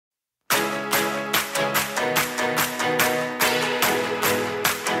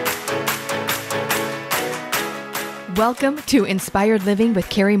Welcome to Inspired Living with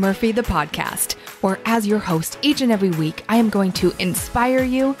Keri Murphy, the podcast, where as your host each and every week, I am going to inspire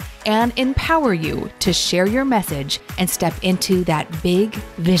you and empower you to share your message and step into that big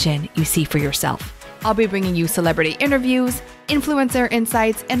vision you see for yourself. I'll be bringing you celebrity interviews, influencer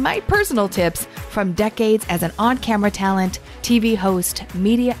insights, and my personal tips from decades as an on-camera talent, TV host,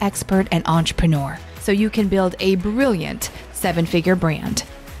 media expert, and entrepreneur, so you can build a brilliant seven-figure brand.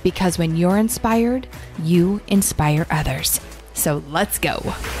 Because when you're inspired, you inspire others. So let's go.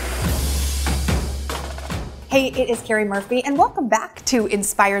 Hey, it is Keri Murphy, and welcome back to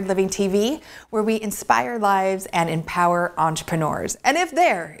Inspired Living TV, where we inspire lives and empower entrepreneurs. And if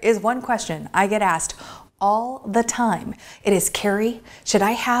there is one question I get asked all the time, it is, Keri, should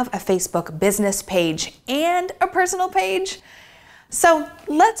I have a Facebook business page and a personal page? So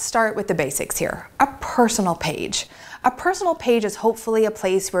let's start with the basics here. A personal page. A personal page is hopefully a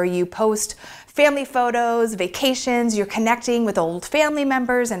place where you post family photos, vacations, you're connecting with old family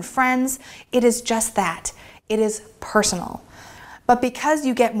members and friends. It is just that. It is personal. But because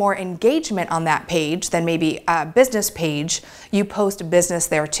you get more engagement on that page than maybe a business page, you post business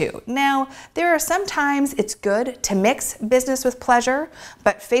there too. Now, there are sometimes it's good to mix business with pleasure,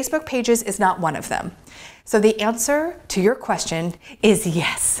 but Facebook pages is not one of them. So the answer to your question is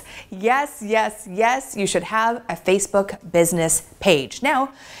yes. Yes, yes, yes, you should have a Facebook business page.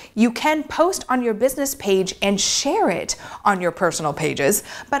 Now, you can post on your business page and share it on your personal pages,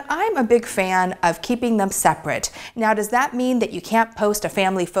 but I'm a big fan of keeping them separate. Now, does that mean that you can't post a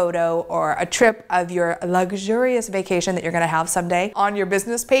family photo or a trip of your luxurious vacation that you're gonna have someday on your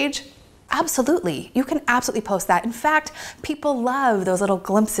business page? Absolutely. You can absolutely post that. In fact, people love those little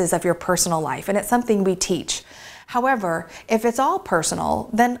glimpses of your personal life, and it's something we teach. However, if it's all personal,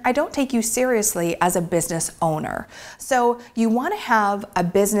 then I don't take you seriously as a business owner. So you want to have a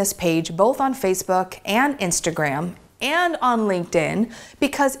business page both on Facebook and Instagram and on LinkedIn,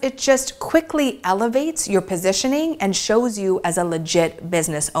 because it just quickly elevates your positioning and shows you as a legit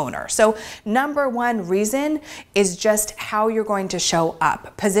business owner. So number one reason is just how you're going to show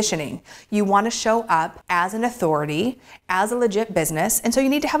up, positioning. You want to show up as an authority, as a legit business, and so you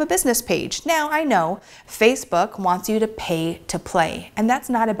need to have a business page. Now, I know Facebook wants you to pay to play, and that's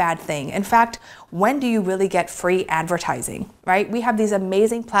not a bad thing. In fact, when do you really get free advertising, right? We have these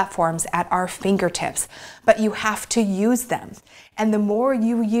amazing platforms at our fingertips, but you have to use them. And the more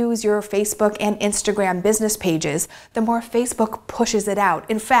you use your Facebook and Instagram business pages, the more Facebook pushes it out.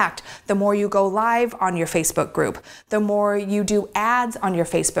 In fact, the more you go live on your Facebook group, the more you do ads on your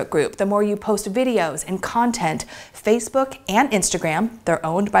Facebook group, the more you post videos and content, Facebook and Instagram, they're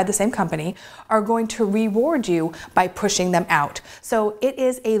owned by the same company, are going to reward you by pushing them out. So it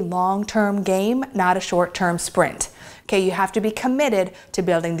is a long-term game, not a short-term sprint. Okay, you have to be committed to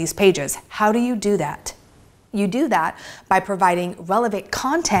building these pages. How do you do that? You do that by providing relevant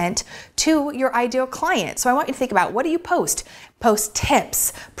content to your ideal client. So I want you to think about, what do you post? Post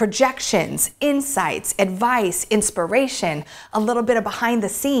tips, projections, insights, advice, inspiration, a little bit of behind the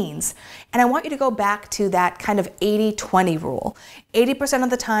scenes. And I want you to go back to that kind of 80-20 rule. 80% of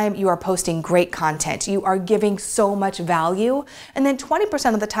the time you are posting great content. You are giving so much value. And then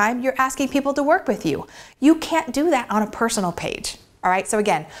 20% of the time you're asking people to work with you. You can't do that on a personal page. All right, so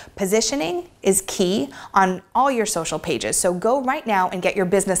again, positioning is key on all your social pages. So go right now and get your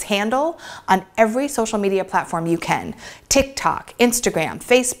business handle on every social media platform you can. TikTok, Instagram,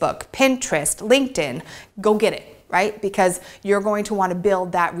 Facebook, Pinterest, LinkedIn, go get it, right? Because you're going to want to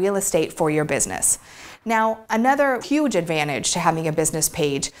build that real estate for your business. Now, another huge advantage to having a business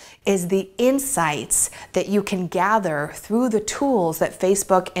page is the insights that you can gather through the tools that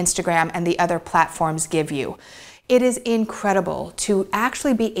Facebook, Instagram, and the other platforms give you. It is incredible to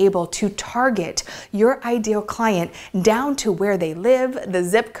actually be able to target your ideal client down to where they live, the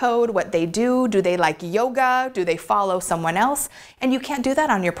zip code, what they do they like yoga, do they follow someone else? And you can't do that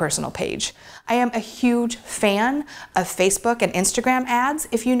on your personal page. I am a huge fan of Facebook and Instagram ads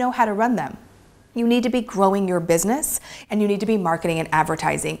if you know how to run them. You need to be growing your business and you need to be marketing and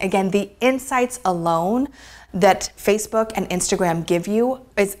advertising. Again, the insights alone that Facebook and Instagram give you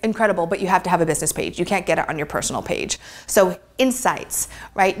is incredible, but you have to have a business page. You can't get it on your personal page. So insights,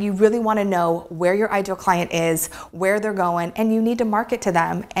 right? You really want to know where your ideal client is, where they're going, and you need to market to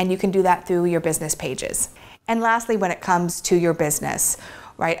them, and you can do that through your business pages. And lastly, when it comes to your business,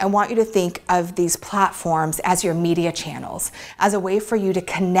 right? I want you to think of these platforms as your media channels, as a way for you to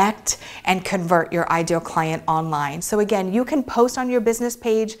connect and convert your ideal client online. So again, you can post on your business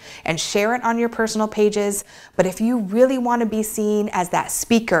page and share it on your personal pages, but if you really want to be seen as that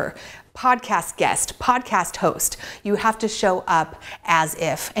speaker, podcast guest, podcast host, you have to show up as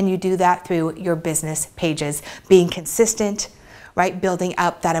if, and you do that through your business pages, being consistent, right? Building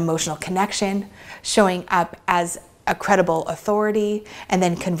up that emotional connection, showing up as a credible authority, and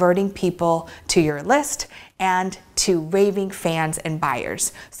then converting people to your list and to raving fans and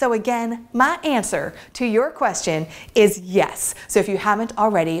buyers. So again, my answer to your question is yes. So if you haven't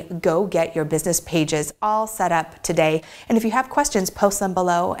already, go get your business pages all set up today. And if you have questions, post them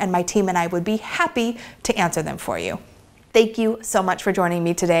below, and my team and I would be happy to answer them for you. Thank you so much for joining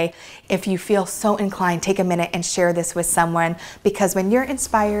me today. If you feel so inclined, take a minute and share this with someone, because when you're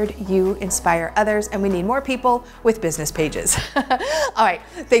inspired, you inspire others, and we need more people with business pages. All right,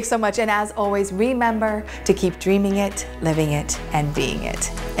 thanks so much. And as always, remember to keep dreaming it, living it, and being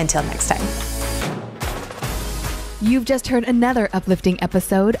it. Until next time. You've just heard another uplifting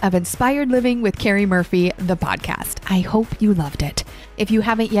episode of Inspired Living with Keri Murphy, the podcast. I hope you loved it. If you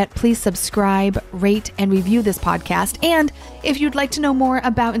haven't yet, please subscribe, rate, and review this podcast. And if you'd like to know more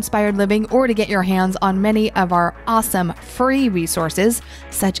about Inspired Living or to get your hands on many of our awesome free resources,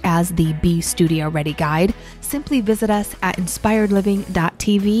 such as the Be Studio Ready Guide, simply visit us at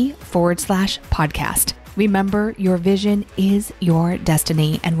inspiredliving.tv/podcast. Remember, your vision is your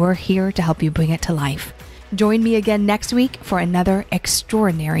destiny, and we're here to help you bring it to life. Join me again next week for another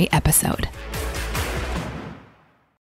extraordinary episode.